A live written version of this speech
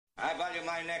I value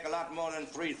my neck a lot more than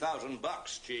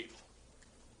 $3,000, Chief.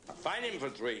 I'll find him for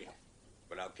 3,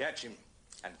 but I'll catch him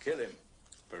and kill him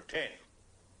for 10.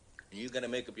 And you gotta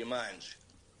make up your minds.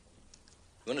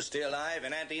 You wanna stay alive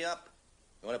and ante up?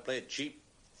 You wanna play it cheap?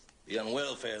 Be on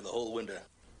welfare the whole winter.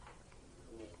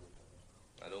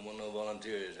 I don't want no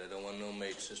volunteers. I don't want no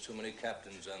mates. There's too many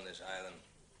captains on this island.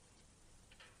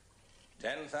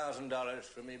 $10,000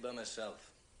 for me by myself.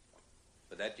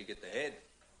 For that you get the head,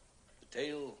 the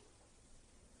tail,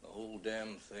 the whole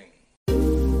damn thing.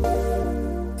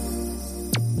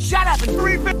 Shut up and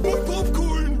refill more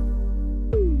popcorn!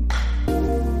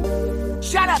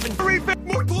 Shut up and refill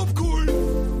more popcorn!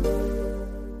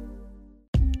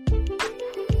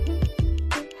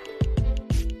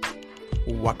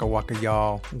 Waka waka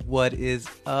y'all, what is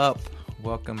up?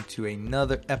 Welcome to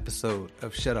another episode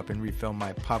of Shut Up and Refill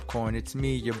My Popcorn. It's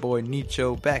me, your boy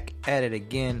Nicho, back at it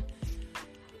again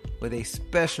with a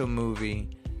special movie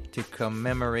to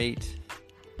commemorate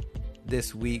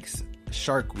this week's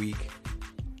Shark Week.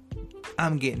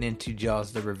 I'm getting into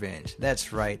Jaws the Revenge.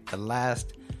 That's right, the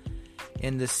last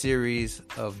in the series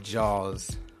of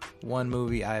Jaws. One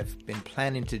movie I've been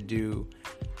planning to do,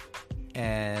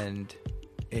 and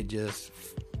it just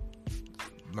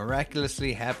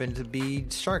miraculously happened to be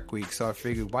Shark Week, so I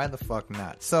figured, why the fuck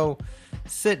not? So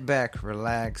sit back,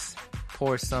 relax,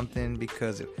 pour something,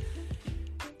 because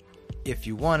if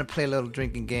you want to play a little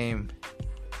drinking game,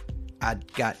 I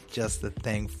got just the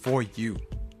thing for you.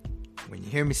 When you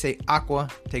hear me say aqua,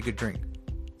 take a drink.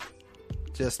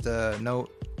 Just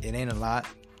note, it ain't a lot,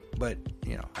 but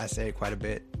you know, I say it quite a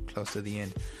bit close to the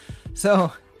end.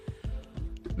 So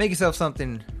make yourself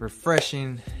something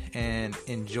refreshing and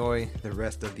enjoy the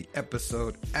rest of the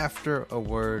episode after a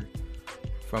word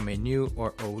from a new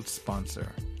or old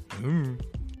sponsor.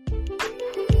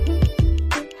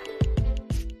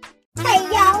 Hey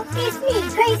y'all, it's me,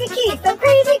 Crazy Keith from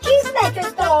Crazy Keith's Metro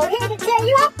Store, here to tell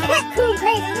you I'm pet cool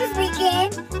crazy this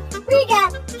weekend. We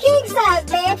got king size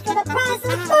beds for the price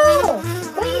of 4,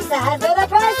 queen size for the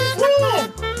price of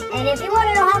twin. And if you want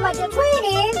to know how much a twin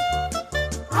is,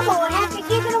 I'm gonna have to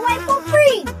give it away for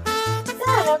free.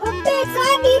 Son of a bitch, so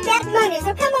I need that money.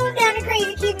 So come on down to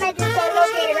Crazy Keith Metro Store,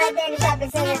 located right there in the shopping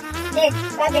center,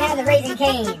 right behind the Raising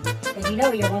Cane's. Cause you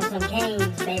know you want some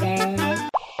canes, baby.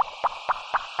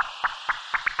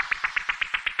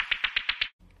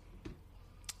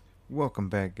 Welcome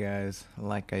back, guys.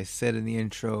 Like I said in the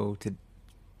intro,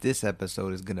 this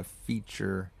episode is gonna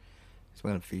feature. It's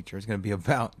gonna be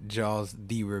about Jaws: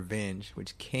 The Revenge,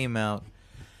 which came out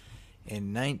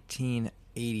in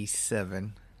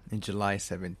 1987, in July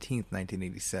 17th,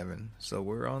 1987. So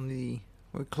we're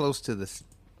close to this,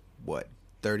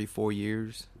 34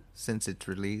 years since its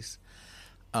release.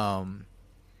 Damn,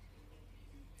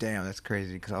 that's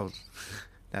crazy, because I was,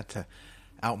 not to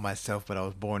out myself, but I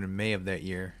was born in May of that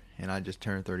year, and I just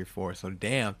turned 34. So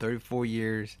damn, 34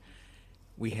 years.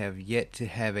 We have yet to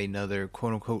have another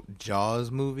quote-unquote Jaws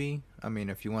movie. I mean,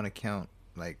 if you want to count,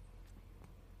 like,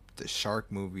 the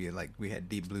shark movie, like, we had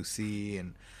Deep Blue Sea,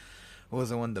 and what was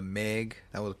the one? The Meg.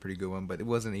 That was a pretty good one, but it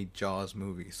wasn't a Jaws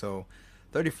movie. So,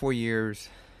 34 years,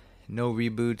 no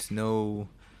reboots, no,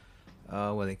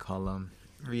 what do they call them?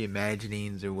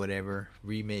 Reimaginings or whatever,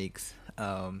 remakes.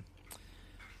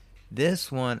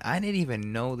 This one, I didn't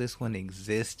even know this one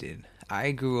existed.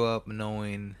 I grew up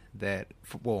knowing that,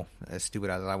 well, as stupid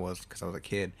as I was because I was a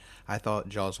kid, I thought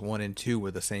Jaws 1 and 2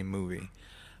 were the same movie.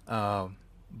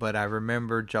 But I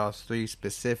remember Jaws 3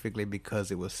 specifically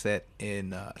because it was set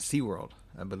in SeaWorld,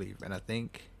 I believe. And I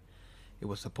think it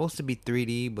was supposed to be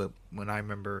 3D, but when I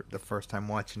remember the first time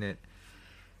watching it,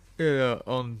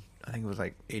 on, I think it was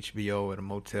like HBO at a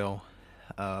motel.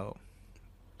 I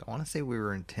want to say we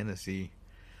were in Tennessee.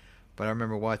 But I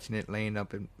remember watching it, laying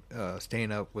up and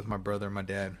staying up with my brother and my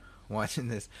dad, watching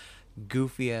this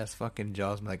goofy ass fucking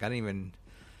Jaws. Like, it didn't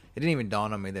even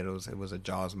dawn on me that it was a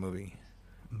Jaws movie.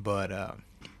 But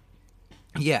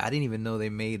yeah, I didn't even know they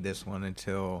made this one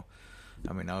until,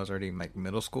 I mean, I was already in like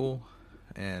middle school,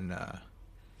 and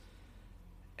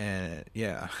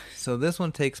yeah. So this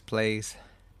one takes place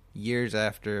years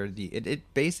after it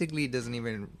basically doesn't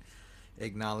even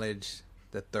acknowledge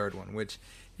the third one, which,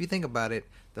 if you think about it,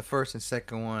 the first and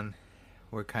second one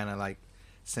were kind of like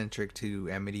centric to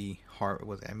Amity Harbor,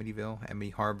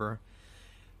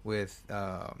 with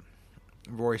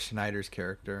Roy Schneider's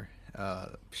character,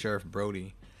 Sheriff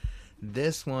Brody.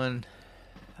 This one,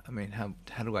 I mean, how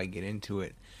do I get into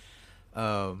it?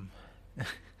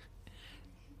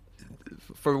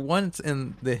 For once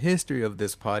in the history of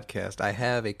this podcast, I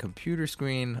have a computer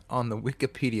screen on the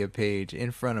Wikipedia page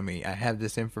in front of me. I have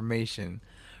this information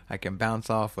I can bounce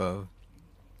off of.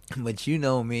 But you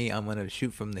know me, I'm gonna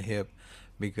shoot from the hip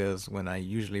because when I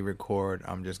usually record,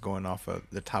 I'm just going off of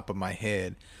the top of my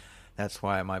head. That's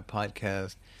why my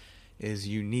podcast is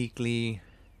uniquely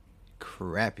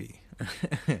crappy.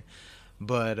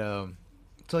 But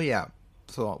so yeah,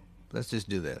 so let's just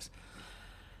do this.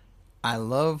 I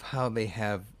love how they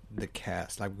have the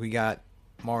cast. Like, we got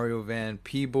Mario Van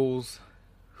Peebles,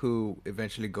 who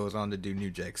eventually goes on to do New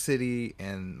Jack City,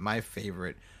 and my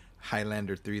favorite,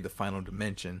 Highlander 3: The Final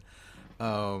Dimension.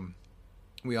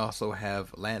 We also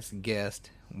have Lance Guest.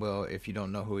 Well, if you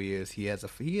don't know who he is, he is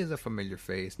a familiar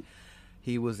face.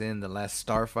 He was in The Last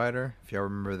Starfighter, if y'all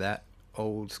remember that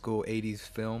old school 80s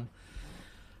film.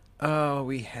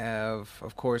 We have,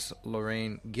 of course,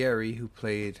 Lorraine Gary, who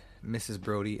played Mrs.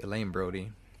 Brody, Elaine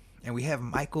Brody. And we have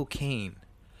Michael Caine,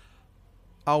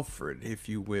 Alfred, if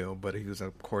you will, but he was,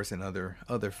 of course, in other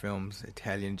films,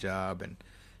 Italian Job,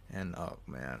 and oh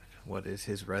man, what is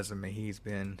his resume? He's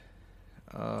been,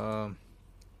 what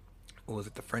was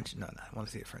it, The French? No, I want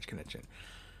to see a French Connection.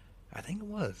 I think it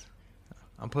was.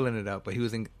 I'm pulling it up, but he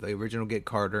was in the original Get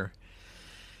Carter.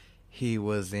 He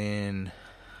was in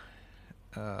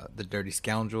The Dirty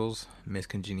Scoundrels, Miss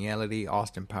Congeniality,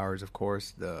 Austin Powers, of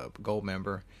course, the Gold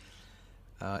Member,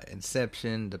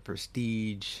 Inception, The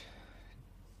Prestige,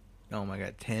 oh my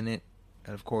god, Tenet,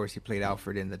 and of course he played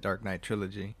Alfred in the Dark Knight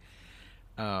trilogy.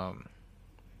 So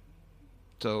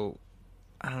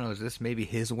I don't know, is this maybe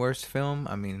his worst film?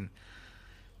 I mean,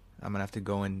 I'm gonna have to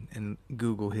go and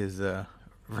Google his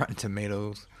Rotten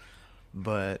Tomatoes,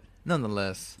 but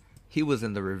nonetheless, he was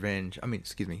in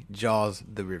Jaws: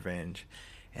 The Revenge,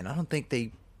 and I don't think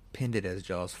they pinned it as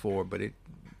Jaws 4, but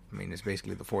it's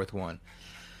basically the fourth one.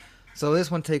 So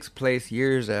this one takes place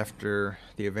years after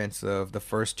the events of the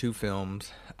first two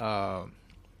films.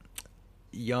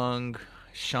 Young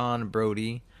Sean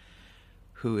Brody,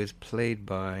 who is played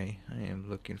by, I am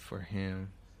looking for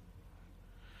him,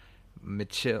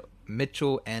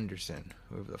 Mitchell Anderson,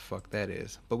 whoever the fuck that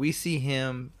is. But we see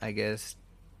him, I guess,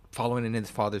 following in his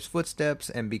father's footsteps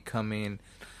and becoming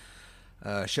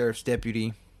sheriff's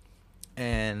deputy.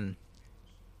 And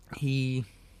he,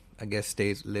 I guess,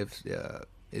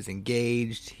 is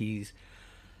engaged. He's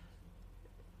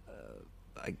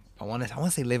I want to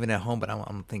say living at home, but I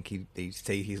don't think they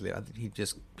say he's living.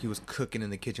 He was cooking in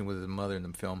the kitchen with his mother in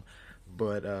the film.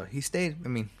 But he stayed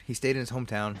in his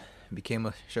hometown, became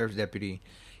a sheriff's deputy.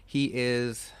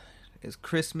 It's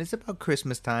about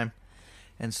Christmas time,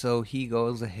 and so he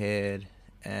goes ahead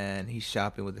and he's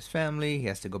shopping with his family. He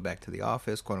has to go back to the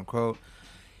office, quote unquote.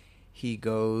 He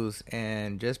goes,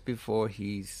 and just before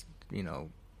he's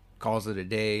calls it a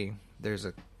day, there's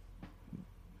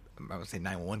I would say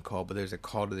 911 call, but there's a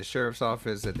call to the sheriff's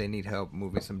office that they need help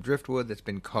moving some driftwood that's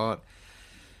been caught.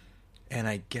 And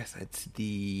I guess it's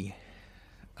the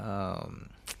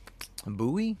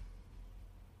buoy.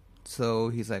 So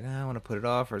he's like, I want to put it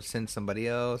off or send somebody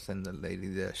else. And the lady,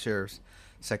 the sheriff's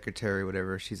secretary,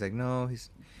 whatever, she's like, no, it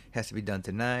has to be done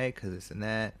tonight because this and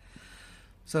that.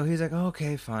 So he's like,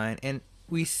 okay, fine. And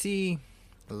we see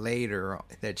later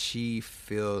that she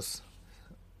feels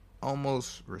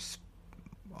almost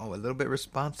a little bit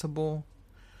responsible.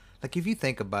 Like, if you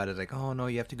think about it, like, oh no,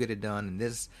 you have to get it done. And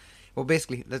this, well,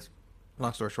 basically,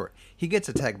 long story short, he gets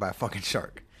attacked by a fucking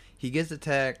shark. He gets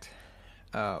attacked.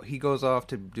 He goes off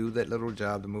to do that little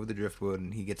job to move the driftwood,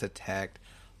 and he gets attacked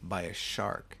by a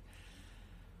shark.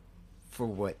 For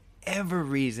whatever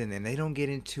reason, and they don't get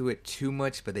into it too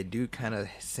much, but they do kind of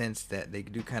sense that, they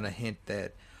do kind of hint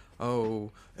that,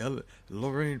 oh,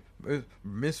 Lorraine,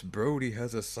 Miss Brody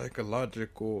has a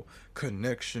psychological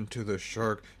connection to the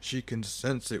shark. She can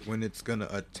sense it when it's gonna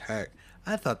attack.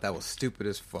 I thought that was stupid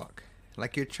as fuck.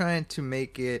 Like, you're trying to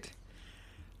make it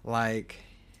like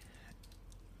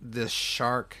the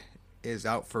shark is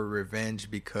out for revenge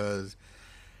because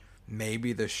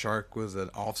maybe the shark was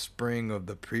an offspring of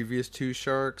the previous two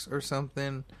sharks or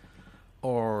something.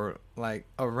 Or like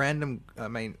a random,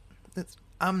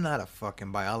 I'm not a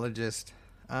fucking biologist.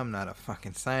 I'm not a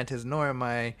fucking scientist, nor am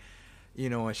I,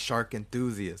 a shark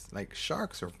enthusiast. Like,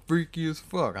 sharks are freaky as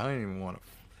fuck. I don't even want to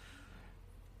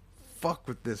fuck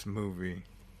with this movie.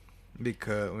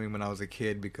 Because, when I was a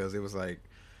kid, because it was like,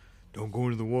 don't go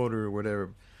into the water or whatever.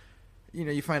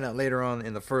 You find out later on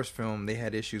in the first film, they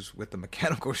had issues with the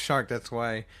mechanical shark. That's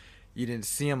why you didn't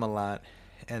see him a lot.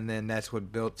 And then that's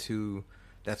what built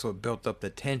up the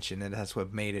tension, and that's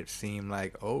what made it seem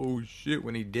like, oh shit,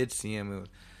 when he did see him, it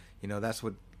was, that's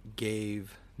what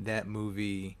gave that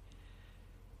movie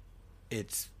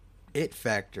its it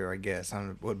factor, I guess. I don't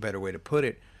know what better way to put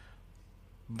it.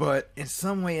 But in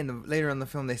some way, later in the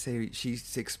film, they say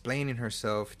she's explaining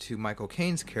herself to Michael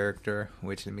Caine's character,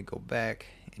 which, let me go back,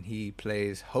 and he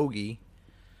plays Hoagie,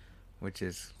 which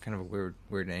is kind of a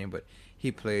weird name, but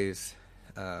he plays,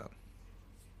 look,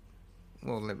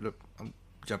 I'm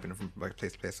jumping from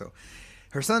place to place. So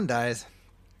her son dies,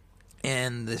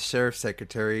 and the sheriff's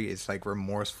secretary is like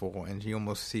remorseful, and you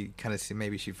almost see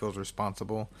maybe she feels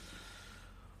responsible.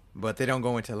 But they don't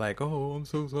go into like, oh, I'm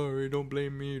so sorry, don't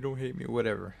blame me, don't hate me,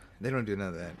 whatever. They don't do none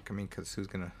of that. I mean, because that's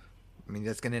going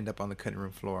to end up on the cutting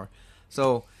room floor.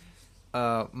 So,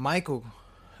 Michael,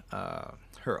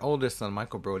 her oldest son,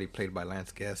 Michael Brody, played by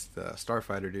Lance Guest, the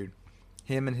Starfighter dude,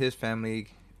 him and his family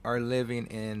are living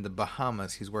in the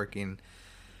Bahamas. He's working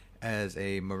as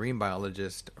a marine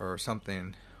biologist or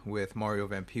something with Mario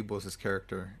Van Peebles'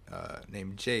 character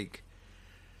named Jake.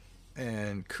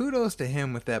 And kudos to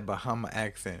him with that Bahama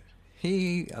accent.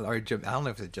 I don't know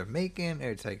if it's Jamaican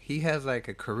or it's like he has like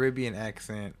a Caribbean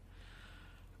accent.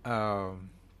 So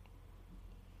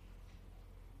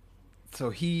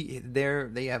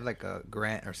they have like a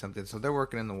grant or something, so they're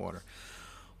working in the water.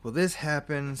 Well, this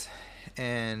happens,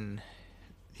 and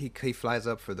he flies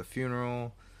up for the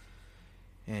funeral,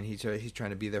 and he's trying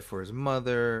to be there for his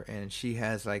mother, and she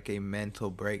has like a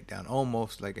mental breakdown,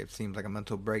 almost like it seems like a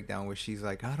mental breakdown, where she's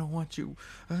like, I don't want you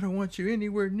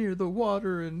anywhere near the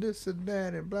water, and this and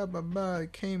that, and blah blah blah.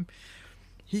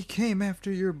 He came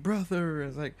after your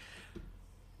brother.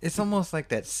 It's almost like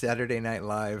that Saturday Night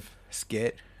Live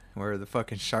skit where the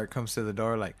fucking shark comes to the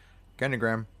door like,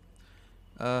 Candygram,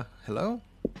 hello,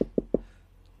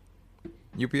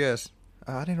 UPS,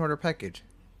 I didn't order a package.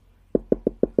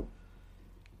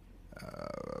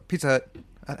 Pizza Hut,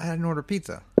 I didn't order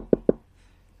pizza.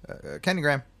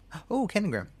 Candygram. Oh,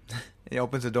 Candygram. He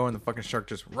opens the door and the fucking shark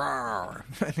just roar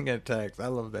and get attacked. I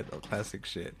love that classic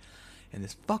shit. And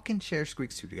this fucking chair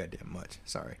squeaks too goddamn much.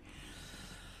 Sorry.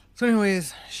 So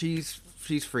anyways, she's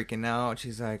freaking out.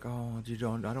 She's like, oh,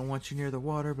 I don't want you near the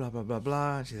water, blah blah blah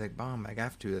blah. And she's like, Mom, I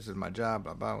have to. This is my job,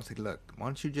 blah blah. I was like, look, why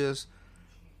don't you just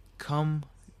come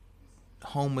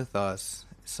home with us,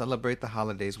 celebrate the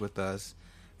holidays with us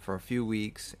for a few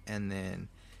weeks, and then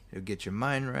it'll get your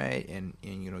mind right, and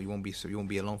you know, you won't be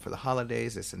alone for the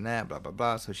holidays, this and that, blah blah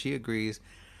blah. So she agrees,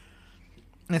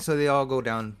 and so they all go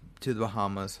down to the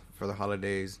Bahamas for the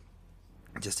holidays,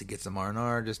 just to get some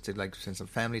R&R, just to like spend some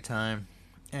family time,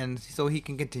 and so he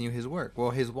can continue his work. Well,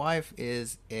 his wife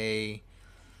is I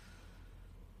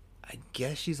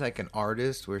guess she's like an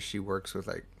artist, where she works with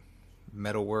like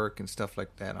metal work and stuff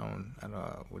like that. I don't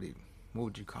know what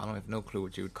would you call them? I have no clue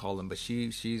what you would call them, but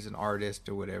she's an artist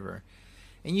or whatever.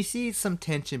 And you see some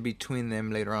tension between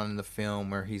them later on in the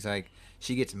film, where he's like,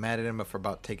 she gets mad at him for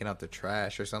about taking out the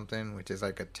trash or something, which is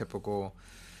like a typical,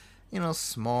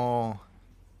 small,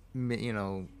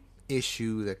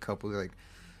 issue that couples are like,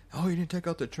 oh, you didn't take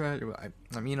out the trash.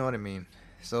 I mean, you know what I mean.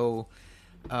 So,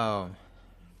 but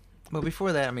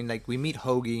before that, I mean, like, we meet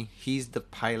Hoagie. He's the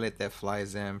pilot that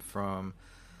flies them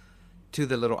to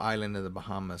the little island of the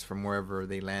Bahamas, from wherever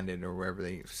they landed or wherever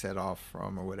they set off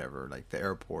from or whatever, like the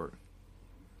airport.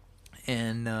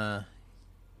 And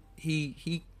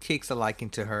he takes a liking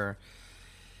to her.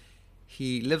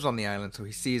 He lives on the island, so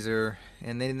he sees her,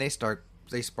 and then they spark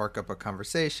up a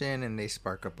conversation, and they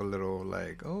spark up a little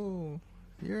like, oh,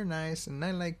 you're nice and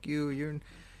I like you. You're,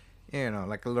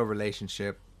 like a little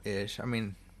relationship ish. I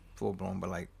mean, full blown, but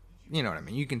like, you know what I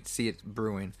mean. You can see it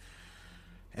brewing.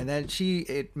 And then she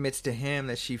admits to him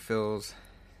that she feels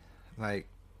like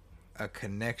a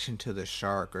connection to the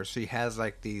shark, or she has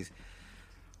like this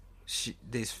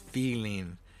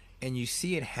feeling, and you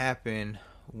see it happen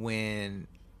when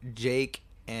Jake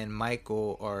and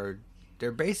Michael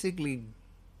they're basically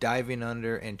diving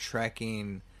under and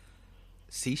tracking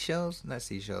not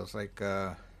seashells, like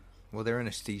they're in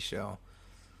a seashell,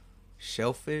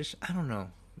 shellfish. I don't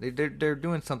know. They're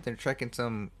doing something,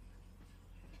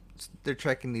 they're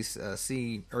tracking these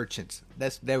sea urchins.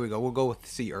 There we go. We'll go with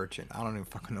sea urchin. I don't even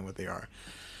fucking know what they are.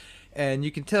 And you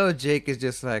can tell Jake is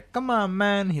just like, come on,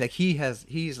 man.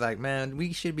 He's like, man,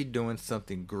 we should be doing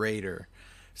something greater,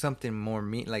 something more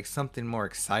something more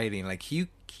exciting. Like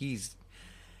he's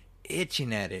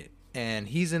itching at it, and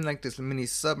he's in like this mini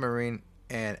submarine,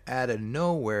 and out of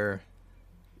nowhere,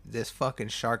 this fucking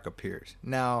shark appears.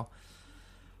 Now,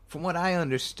 from what I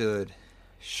understood,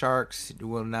 sharks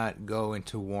will not go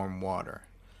into warm water.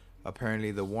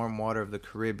 Apparently, the warm water of the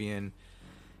Caribbean,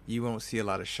 you won't see a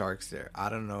lot of sharks there. I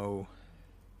don't know.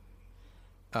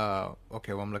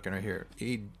 Okay, well, I'm looking right here.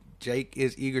 Jake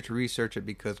is eager to research it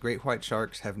because great white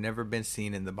sharks have never been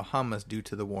seen in the Bahamas due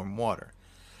to the warm water.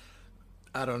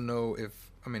 I don't know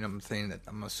I'm saying that,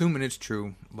 I'm assuming it's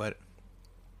true, but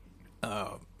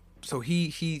So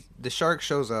the shark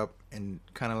shows up and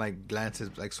kind of like glances,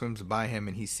 like swims by him,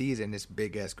 and he sees it in this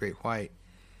big ass great white,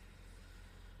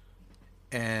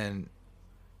 and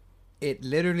it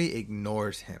literally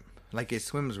ignores him. Like it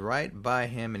swims right by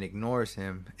him and ignores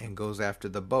him and goes after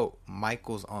the boat.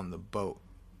 Michael's on the boat,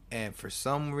 and for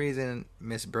some reason,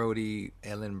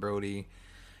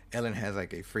 Ellen has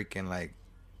like a freaking like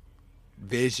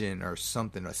vision or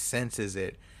something, or senses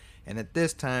it, and at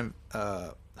this time,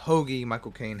 Hoagie,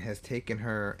 Michael Caine, has taken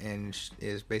her and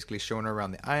is basically showing her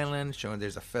around the island, showing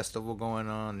there's a festival going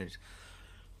on,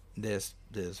 there's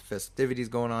festivities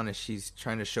going on, and she's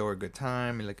trying to show her a good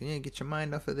time and like, yeah, get your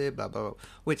mind off of it, blah blah blah.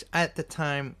 Which at the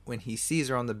time when he sees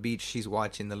her on the beach, she's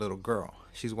watching the little girl,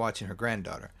 she's watching her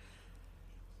granddaughter.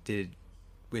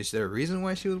 Was there a reason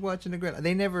why she was watching the granddaughter?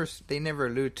 They never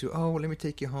allude to, oh, well, let me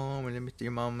take you home and let me see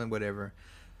your mom and whatever.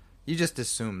 You just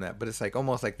assume that, but it's like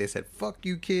almost like they said, fuck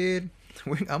you, kid,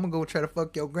 I'm gonna go try to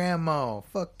fuck your grandma,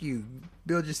 fuck you,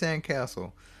 build your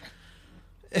sandcastle.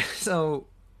 So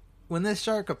when this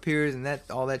shark appears and that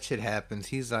all that shit happens,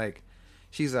 she's like,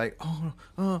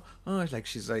 like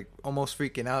she's like almost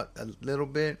freaking out a little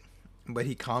bit, but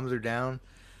he calms her down.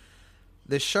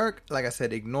 The shark, like I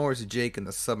said, ignores Jake in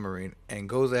the submarine and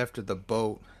goes after the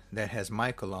boat that has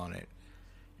Michael on it.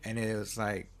 And it was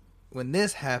like, when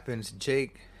this happens,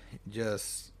 Jake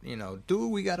just,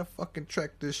 dude, we gotta fucking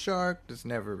track this shark. This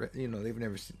never, they've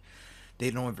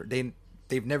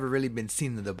never really been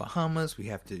seen in the Bahamas. We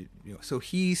have to, so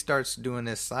he starts doing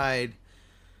this side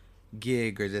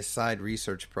gig or this side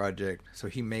research project. So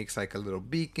he makes like a little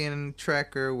beacon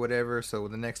tracker, whatever. So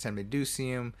the next time they do see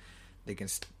him, they can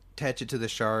attach it to the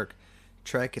shark,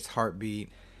 track its heartbeat,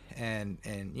 and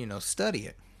study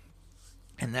it.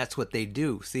 And that's what they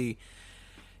do. See,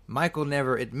 Michael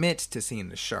never admits to seeing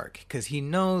the shark because he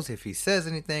knows if he says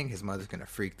anything, his mother's gonna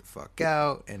freak the fuck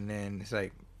out, and then it's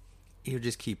like he'll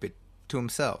just keep it to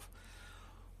himself,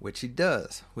 which he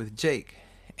does with Jake.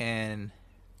 And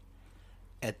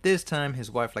at this time, his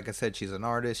wife, like I said, she's an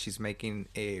artist. She's making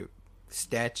a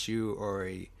statue or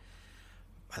a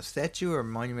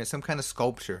monument, some kind of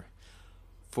sculpture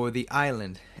for the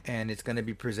island, and it's going to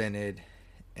be presented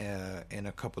in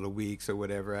a couple of weeks or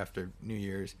whatever after New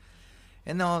Year's.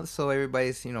 And also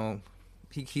everybody's,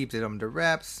 he keeps it under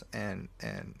wraps, and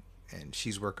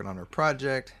she's working on her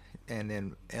project. And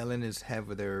then Ellen is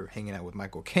hanging out with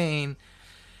Michael Caine.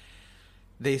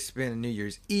 They spend New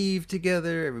Year's Eve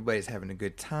together. Everybody's having a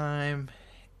good time.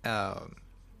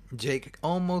 Jake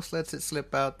almost lets it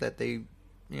slip out that they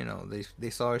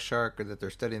saw a shark, or that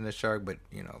they're studying the shark, but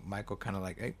Michael kind of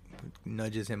like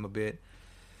nudges him a bit.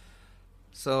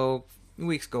 So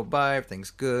weeks go by,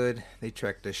 everything's good. They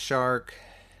track the shark.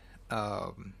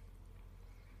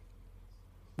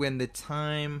 When the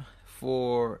time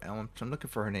for, I'm looking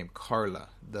for her name, Carla,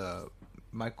 the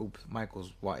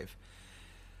Michael's wife.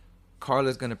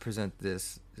 Carla's gonna present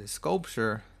this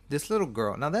sculpture. This little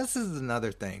girl. Now this is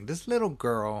another thing. This little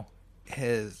girl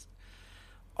is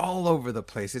all over the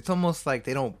place. It's almost like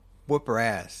they don't whoop her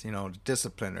ass, to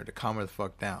discipline her, to calm her the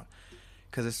fuck down.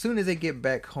 Because as soon as they get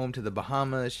back home to the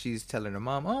Bahamas, she's telling her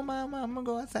mom, "Oh, mom, I'm gonna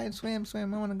go outside and swim. I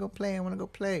wanna go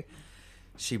play.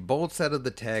 She bolts out of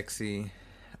the taxi.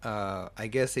 I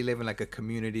guess they live in like a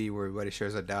community where everybody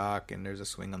shares a dock, and there's a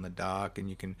swing on the dock, and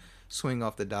you can swing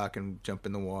off the dock and jump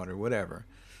in the water, whatever.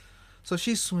 So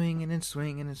she's swinging,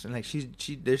 and like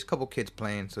there's a couple kids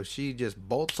playing, so she just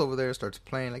bolts over there, starts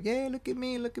playing like, "Hey, look at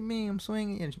me, I'm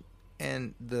swinging,"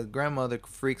 and the grandmother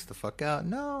freaks the fuck out.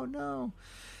 No,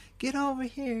 get over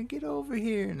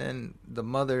here, and then the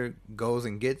mother goes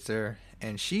and gets her,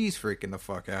 and she's freaking the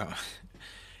fuck out.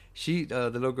 The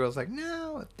little girl's like,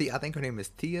 no, I think her name is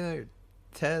Tia,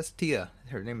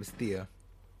 her name is Tia,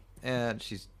 and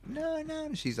she's no,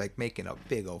 she's like making a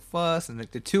big old fuss, and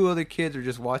like the two other kids are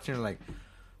just watching her like,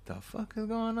 the fuck is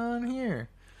going on here?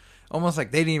 Almost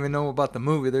like they didn't even know about the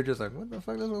movie. They're just like, what the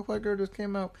fuck, this little white girl just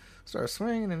came out, started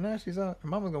swinging, and now she's out, her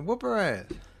mama's gonna whoop her ass.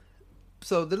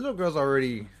 So the little girl's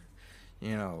already,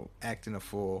 acting a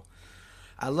fool.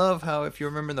 I love how, if you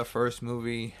remember the first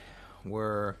movie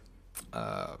where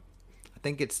I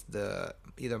think it's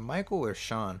either Michael or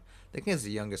Sean, I think it's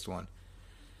the youngest one,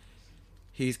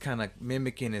 he's kind of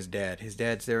mimicking his dad. His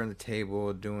dad's there on the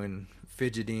table doing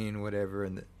fidgeting, whatever,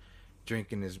 and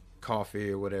drinking his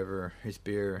coffee or whatever, his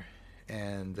beer,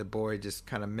 and the boy just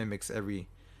kind of mimics every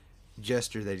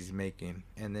gesture that he's making.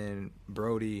 And then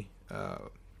Brody,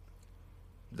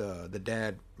 the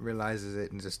dad, realizes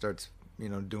it and just starts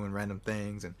doing random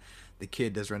things, and the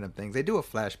kid does random things. They do a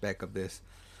flashback of this,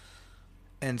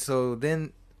 and so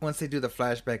then once they do the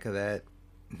flashback of that,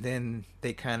 then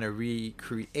they kind of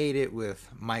recreate it with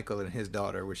Michael and his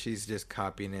daughter, where she's just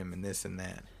copying him and this and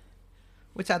that,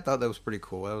 which I thought that was pretty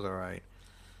cool. That was all right.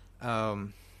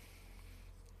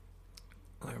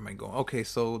 Where am I going? Okay,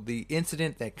 so the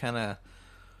incident that kind of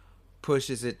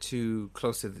pushes it to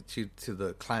close to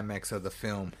the climax of the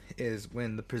film is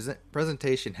when the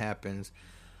presentation happens.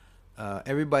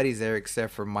 Everybody's there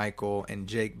except for Michael and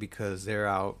Jake because they're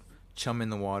out chumming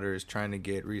the waters trying to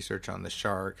get research on the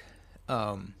shark.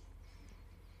 The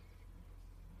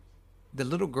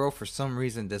little girl for some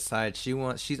reason decides I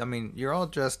mean, you're all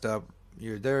dressed up.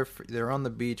 You're there. They're on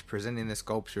the beach presenting the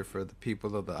sculpture for the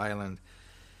people of the island.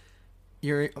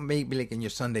 You're maybe like in your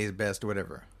Sunday's best or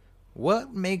whatever.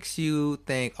 What makes you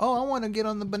think, oh, I want to get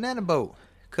on the banana boat?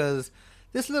 Because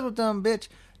this little dumb bitch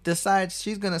decides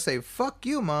she's going to say, fuck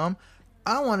you, Mom.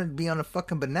 I want to be on a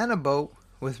fucking banana boat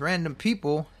with random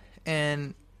people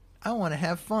and I want to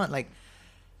have fun. Like,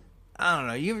 I don't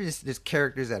know. You ever just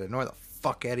characters that annoy the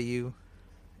fuck out of you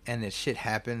and this shit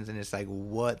happens and it's like,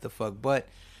 what the fuck? But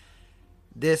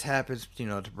this happens,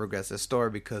 to progress the story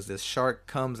because this shark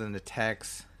comes and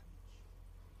attacks.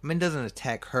 I mean, it doesn't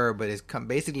attack her, but it's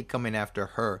basically coming after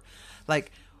her.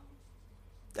 Like,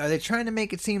 are they trying to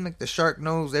make it seem like the shark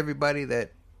knows everybody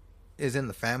that is in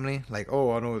the family? Like,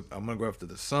 oh, I know I'm gonna go after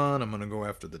the son. I'm gonna go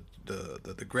after the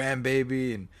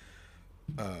grandbaby, and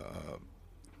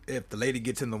if the lady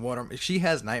gets in the water, she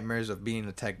has nightmares of being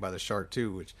attacked by the shark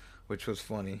too, which was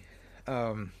funny.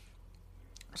 But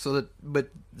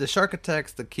the shark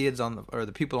attacks the kids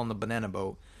the people on the banana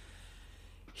boat.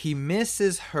 He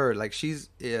misses her. Like,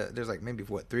 there's like maybe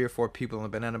 3 or 4 people on the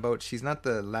banana boat. She's not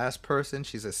the last person.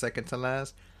 She's the second to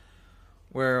last.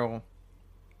 Well,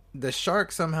 the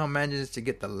shark somehow manages to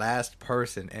get the last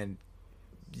person, and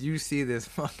you see this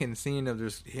fucking scene of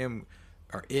just him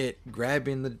or it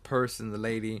grabbing the person, the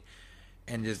lady,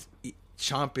 and just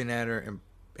chomping at her,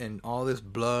 and all this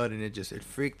blood, and it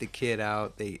freaked the kid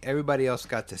out. Everybody else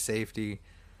got to safety.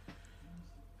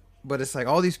 But it's like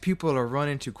all these people are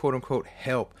running to quote unquote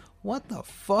help. What the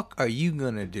fuck are you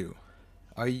gonna do?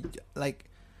 Are you like,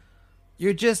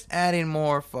 you're just adding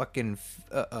more fucking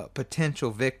potential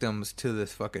victims to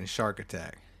this fucking shark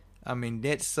attack. I mean,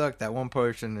 it sucked that one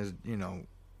person is,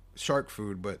 shark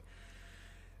food, but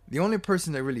the only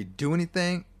person that really do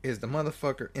anything is the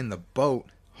motherfucker in the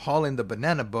boat hauling the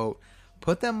banana boat.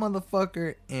 Put that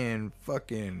motherfucker in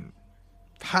fucking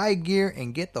high gear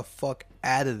and get the fuck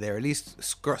out of there. At least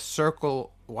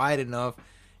circle wide enough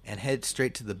and head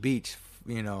straight to the beach.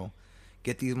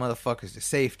 Get these motherfuckers to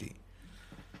safety.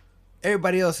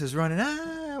 Everybody else is running.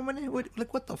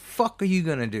 What the fuck are you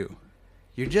gonna do?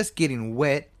 You're just getting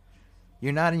wet.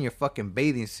 You're not in your fucking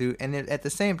bathing suit, and at the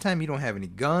same time, you don't have any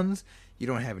guns. You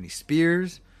don't have any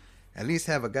spears. At least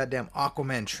have a goddamn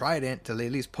Aquaman trident to at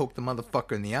least poke the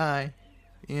motherfucker in the eye.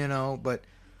 But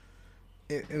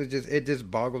it just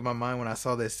boggled my mind when I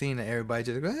saw that scene that everybody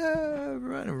just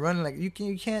running like you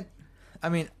can't. I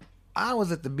mean, I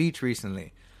was at the beach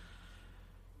recently.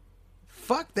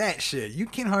 Fuck that shit. You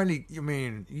can hardly. I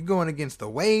mean, you going against the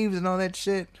waves and all that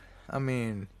shit. I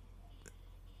mean,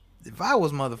 if I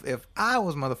was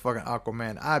motherfucking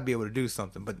Aquaman, I'd be able to do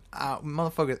something. But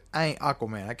motherfucker, I ain't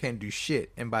Aquaman. I can't do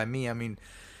shit. And by me, I mean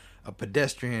a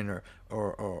pedestrian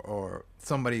or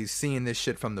somebody seeing this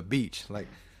shit from the beach. Like,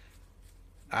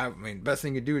 I mean, best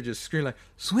thing you do is just scream like,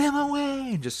 swim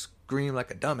away, and just scream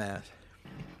like a dumbass.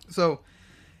 So,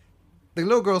 the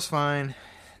little girl's fine.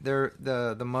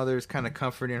 The mother's kind of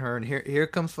comforting her, and here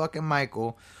comes fucking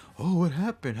Michael. Oh, what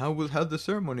happened? How'd the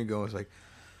ceremony go? It's like,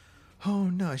 oh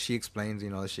no. She explains,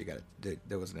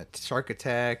 there was a shark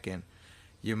attack, and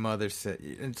your mother said,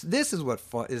 and this is what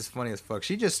is funny as fuck.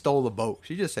 She just stole the boat.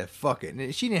 She just said, fuck it.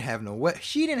 And she didn't have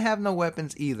no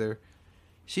weapons either.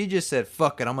 She just said,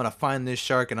 fuck it, I'm going to find this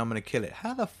shark and I'm going to kill it.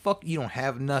 How the fuck you don't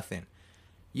have nothing?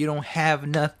 You don't have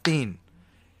nothing.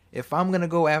 If I'm going to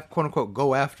go after, quote unquote,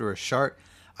 go after a shark,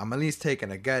 I'm at least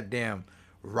taking a goddamn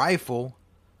rifle,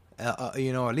 at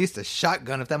least a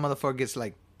shotgun. If that motherfucker gets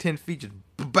like 10 feet, just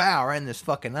bow right in this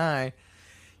fucking eye.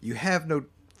 You have no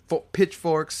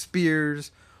pitchforks,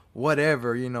 spears,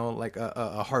 whatever, like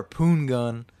a harpoon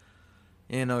gun.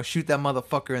 Shoot that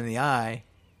motherfucker in the eye.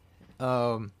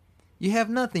 You have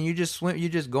nothing. You just swim. You're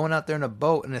just going out there in a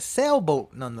boat, in a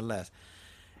sailboat, nonetheless.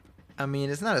 I mean,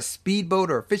 it's not a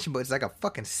speedboat or a fishing boat. It's like a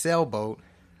fucking sailboat.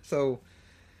 So,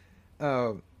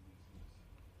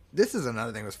 this is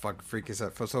another thing that's fucking freaky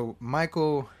stuff. So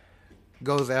Michael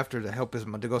goes after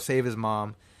to go save his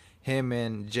mom. Him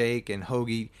and Jake and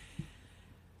Hoagie.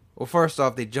 Well, first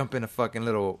off, they jump in a fucking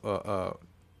little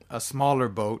a smaller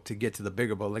boat to get to the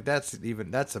bigger boat. Like that's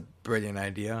a brilliant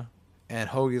idea. And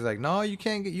Hoagie's like, no,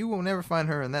 you will never find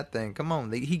her in that thing. Come on.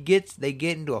 They get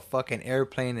into a fucking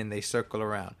airplane and they circle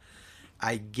around.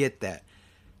 I get that.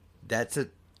 That's a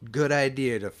good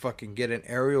idea to fucking get an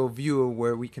aerial view of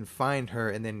where we can find her,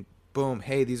 and then boom,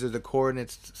 hey, these are the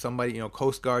coordinates. Somebody,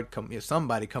 Coast Guard,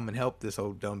 somebody come and help this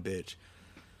old dumb bitch.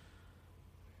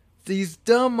 These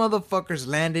dumb motherfuckers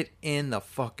landed in the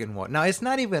fucking water. Now, it's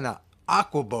not even an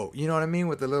aqua boat, you know what I mean?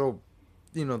 With the little,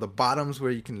 the bottoms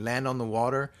where you can land on the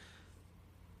water.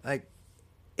 Like,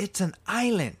 it's an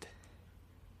island.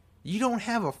 You don't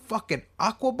have a fucking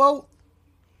aqua boat?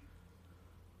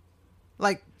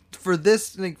 Like, for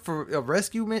this, like, for a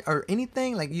rescue or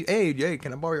anything? Like, hey,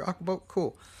 can I borrow your aqua boat?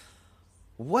 Cool.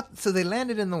 What? So they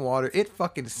landed in the water. It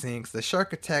fucking sinks. The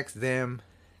shark attacks them.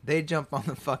 They jump on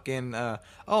the fucking,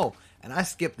 oh, and I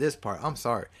skipped this part. I'm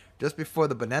sorry. Just before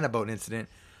the banana boat incident,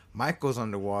 Michael's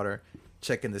underwater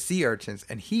checking the sea urchins,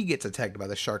 and he gets attacked by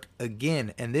the shark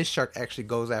again. And this shark actually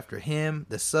goes after him.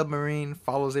 The submarine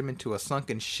follows him into a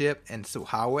sunken ship, and so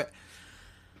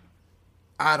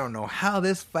I don't know how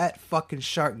this fat fucking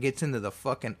shark gets into the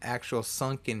fucking actual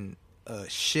sunken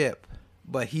ship,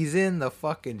 but he's in the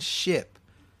fucking ship.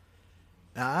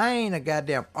 Now, I ain't a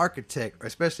goddamn architect, or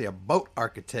especially a boat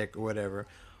architect or whatever,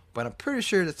 but I'm pretty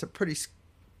sure that's a pretty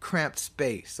cramped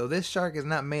space. So this shark is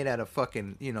not made out of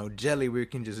fucking, jelly where you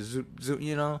can just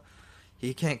zoom,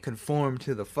 He can't conform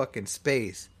to the fucking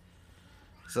space.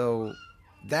 So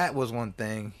that was one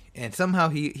thing. And somehow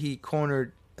he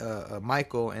cornered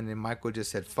Michael, and then Michael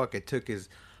just said, fuck it, took his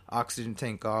oxygen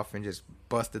tank off and just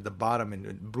busted the bottom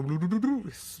and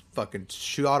fucking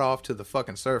shot off to the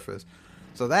fucking surface.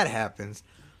 So that happens.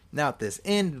 Now at this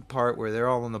end part where they're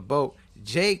all on the boat,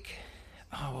 Jake,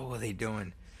 what were they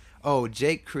doing? Oh,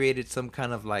 Jake created some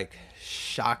kind of like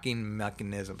shocking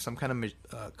mechanism, some kind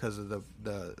of because of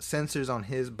the sensors on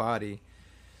his body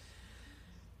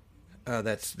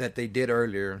that they did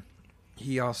earlier.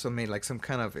 He also made like some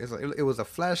kind of it was a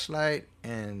flashlight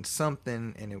and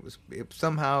something, and it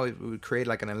would create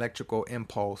like an electrical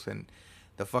impulse, and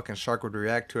the fucking shark would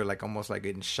react to it like almost like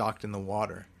getting shocked in the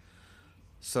water.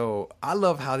 So I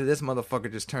love how this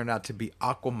motherfucker just turned out to be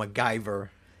Aqua MacGyver.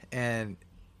 And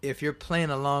if you're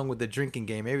playing along with the drinking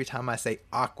game, every time I say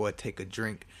aqua, take a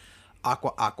drink.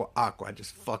 Aqua, aqua, aqua. I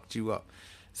just fucked you up.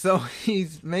 So he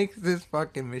makes this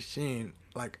fucking machine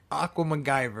like Aqua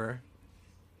MacGyver.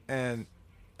 And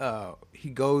he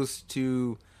goes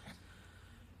to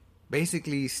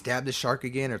basically stab the shark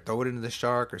again, or throw it into the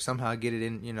shark, or somehow get it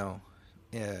in,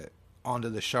 onto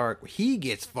the shark. He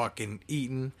gets fucking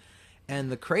eaten. And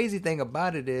the crazy thing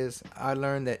about it is, I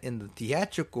learned that in the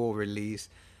theatrical release,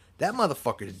 that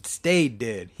motherfucker stayed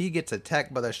dead. He gets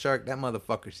attacked by the shark, that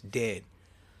motherfucker's dead.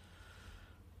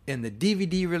 In the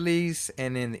DVD release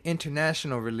and in the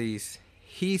international release,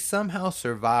 he somehow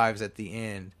survives at the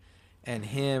end. And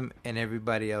him and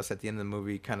everybody else at the end of the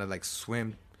movie kind of like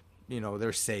swim,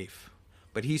 they're safe.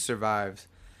 But he survives.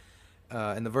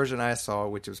 In the version I saw,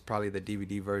 which was probably the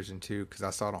DVD version too, because I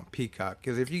saw it on Peacock.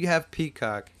 Because if you have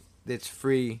Peacock, it's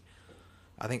free.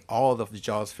 I think all of the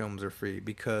Jaws films are free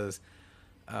because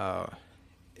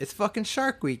it's fucking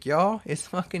Shark Week, y'all. It's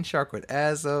fucking Shark Week.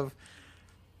 As of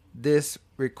this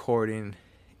recording,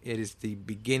 it is the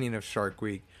beginning of Shark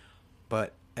Week.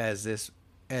 But as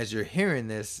you're hearing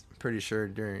this, pretty sure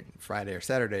during Friday or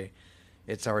Saturday,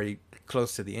 it's already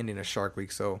close to the ending of Shark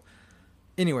Week. So,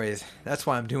 anyways, that's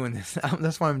why I'm doing this.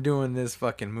 That's why I'm doing this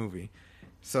fucking movie.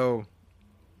 So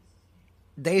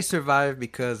they survive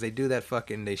because they do that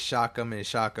fucking, they shock them.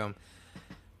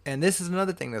 And this is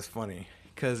another thing that's funny,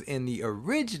 because in the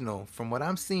original, from what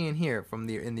I'm seeing here,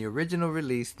 in the original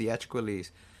release, theatrical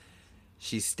release,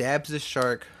 she stabs the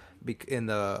shark in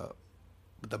the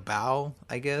bow,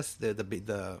 I guess.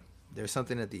 There's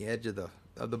something at the edge of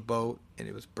the boat, and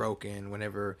it was broken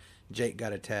whenever Jake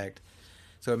got attacked.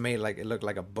 So it looked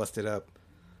like a busted up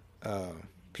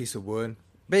piece of wood.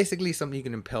 Basically something you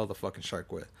can impale the fucking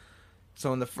shark with.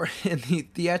 So in the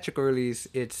theatrical release,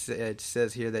 it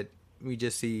says here that we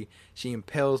just see she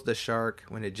impales the shark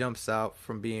when it jumps out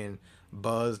from being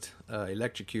buzzed,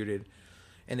 electrocuted,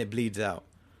 and it bleeds out.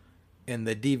 In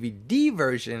the DVD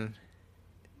version,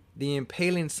 the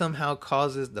impaling somehow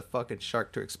causes the fucking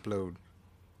shark to explode.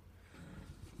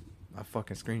 My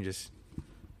fucking screen just...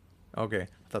 Okay,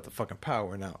 I thought the fucking power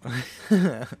went out.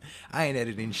 I ain't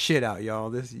editing shit out,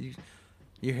 y'all.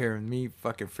 You're hearing me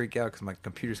fucking freak out because my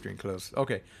computer screen closed.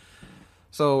 Okay.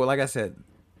 So, like I said,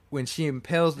 when she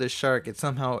impales the shark, it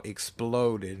somehow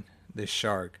exploded the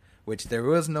shark, which there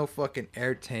was no fucking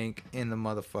air tank in the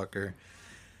motherfucker.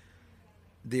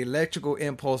 The electrical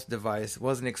impulse device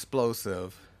wasn't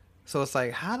explosive. So it's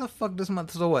like, how the fuck does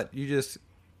so what? You just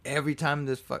every time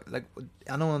this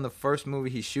I know in the first movie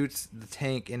he shoots the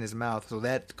tank in his mouth, so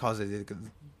that causes it,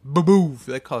 boo-boo,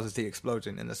 that causes the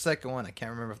explosion. And the second one, I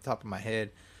can't remember off the top of my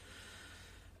head.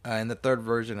 And the third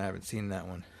version, I haven't seen that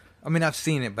one. I mean, I've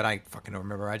seen it, but I fucking don't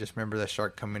remember. I just remember the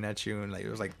shark coming at you, and like it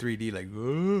was like 3D, like,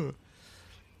 ugh.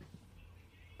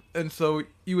 And so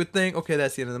you would think, okay,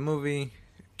 that's the end of the movie.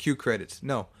 Cue credits.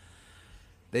 No,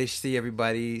 they see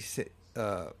everybody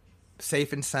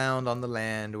safe and sound on the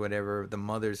land, or whatever. The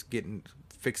mother's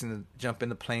fixing to jump in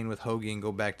the plane with Hoagie and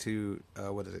go back to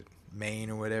Maine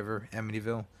or whatever,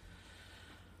 Amityville.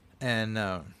 And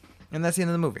that's the end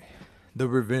of the movie. The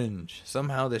revenge.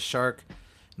 Somehow the shark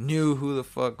knew who the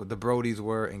fuck the Brodies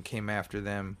were and came after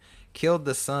them. Killed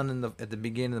the son at the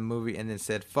beginning of the movie and then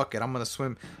said, fuck it, I'm gonna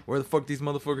swim. Where the fuck these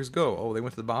motherfuckers go? Oh, they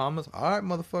went to the Bahamas? Alright,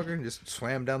 motherfucker. And just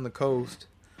swam down the coast.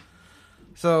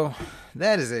 So,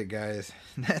 that is it, guys.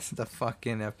 That's the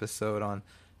fucking episode on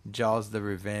Jaws the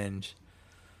Revenge.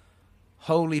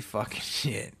 Holy fucking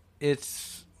shit.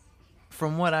 It's,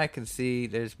 from what I can see,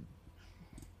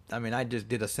 I just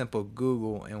did a simple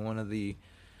Google, and one of the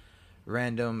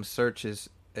random searches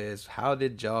is, how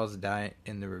did Jaws die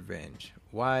in The Revenge?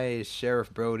 Why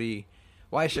Sheriff Brody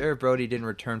didn't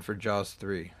return for Jaws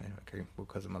 3? Okay,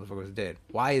 because the motherfucker was dead.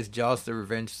 Why is Jaws the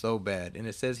Revenge so bad? And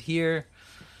it says here,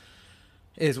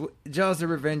 Jaws the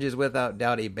Revenge is without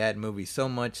doubt a bad movie, so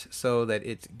much so that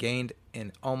it's gained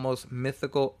an almost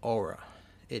mythical aura.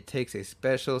 It takes a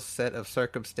special set of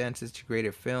circumstances to create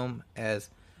a film as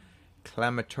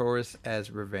clamorous as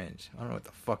Revenge. I don't know what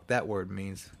the fuck that word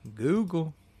means.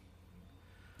 Google.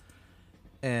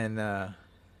 And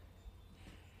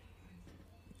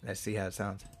let's see how it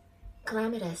sounds.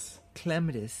 Calamitous.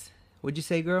 What'd you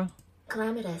say, girl?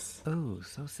 Calamitous. Oh,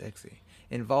 so sexy.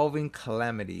 Involving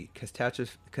calamity, catastrophe,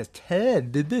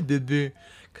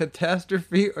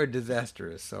 or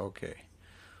disastrous. So, okay.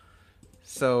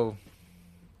 So,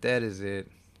 that is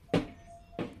it.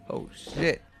 Oh,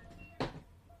 shit.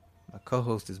 My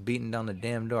co-host is beating down the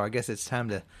damn door. I guess it's time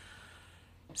to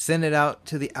send it out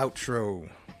to the outro.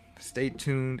 Stay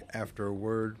tuned after a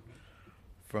word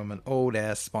from an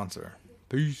old-ass sponsor.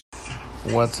 Peace.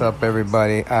 What's up,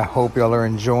 everybody? I hope y'all are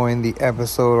enjoying the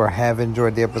episode or have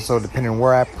enjoyed the episode, depending on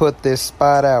where I put this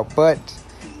spot out. But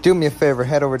do me a favor,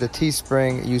 head over to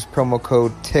Teespring, use promo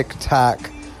code TikTok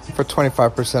for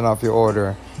 25% off your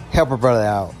order. Help a brother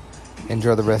out.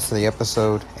 Enjoy the rest of the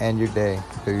episode and your day.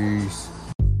 Peace.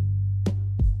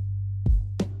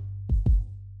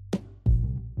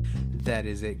 That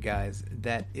is it, guys.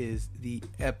 That is the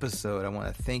episode. I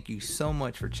want to thank you so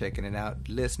much for checking it out,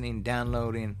 listening,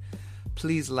 downloading.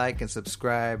 Please like and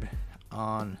subscribe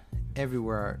on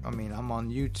everywhere. I mean, I'm on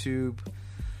YouTube.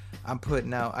 I'm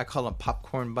putting out, I call them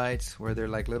popcorn bites, where they're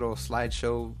like little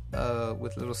slideshow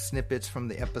with little snippets from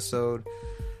the episode.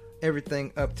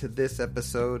 Everything up to this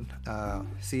episode.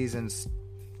 Seasons,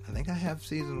 I think I have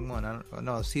season 1. I don't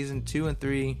know, season 2 and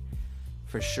 3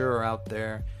 for sure are out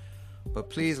there.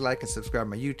 But please like and subscribe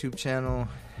my YouTube channel.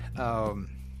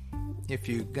 If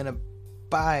you're gonna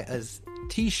buy a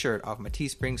t-shirt off my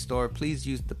Teespring store, please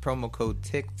use the promo code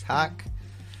TikTok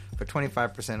for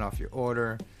 25% off your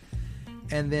order.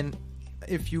 And then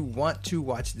if you want to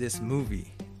watch this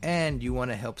movie and you want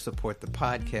to help support the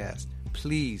podcast,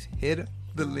 please hit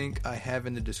the link I have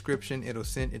in the description.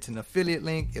 It's an affiliate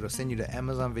link. It'll send you to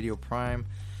Amazon Video Prime.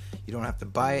 You don't have to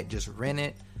buy it, just rent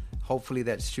it. Hopefully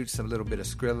that shoots a little bit of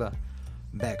Skrilla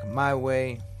back my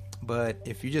way. But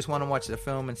if you just want to watch the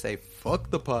film and say fuck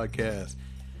the podcast,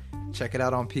 check it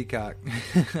out on Peacock.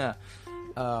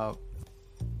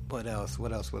 What else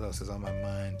is on my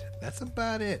mind? That's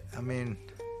about it. I mean,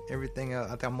 everything else.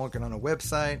 I think I'm working on a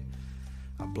website,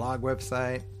 a blog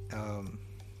website.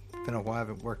 Been a while I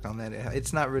haven't worked on that.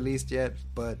 It's not released yet,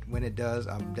 but when it does,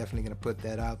 I'm definitely going to put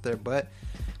that out there. But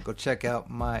go check out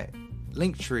my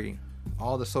Linktree.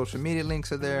 All the social media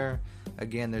links are there.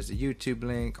 Again, there's a YouTube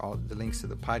link, all the links to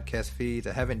the podcast feeds.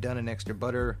 I haven't done an Extra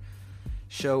Butter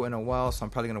show in a while, so I'm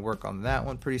probably going to work on that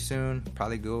one pretty soon.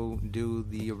 Probably go do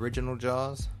the original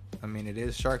Jaws. I mean, it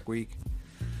is Shark Week.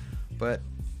 But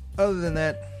other than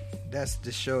that, that's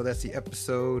the show. That's the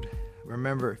episode.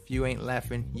 Remember, if you ain't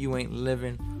laughing, you ain't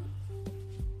living.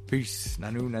 Peace.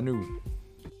 Nanu, nanu.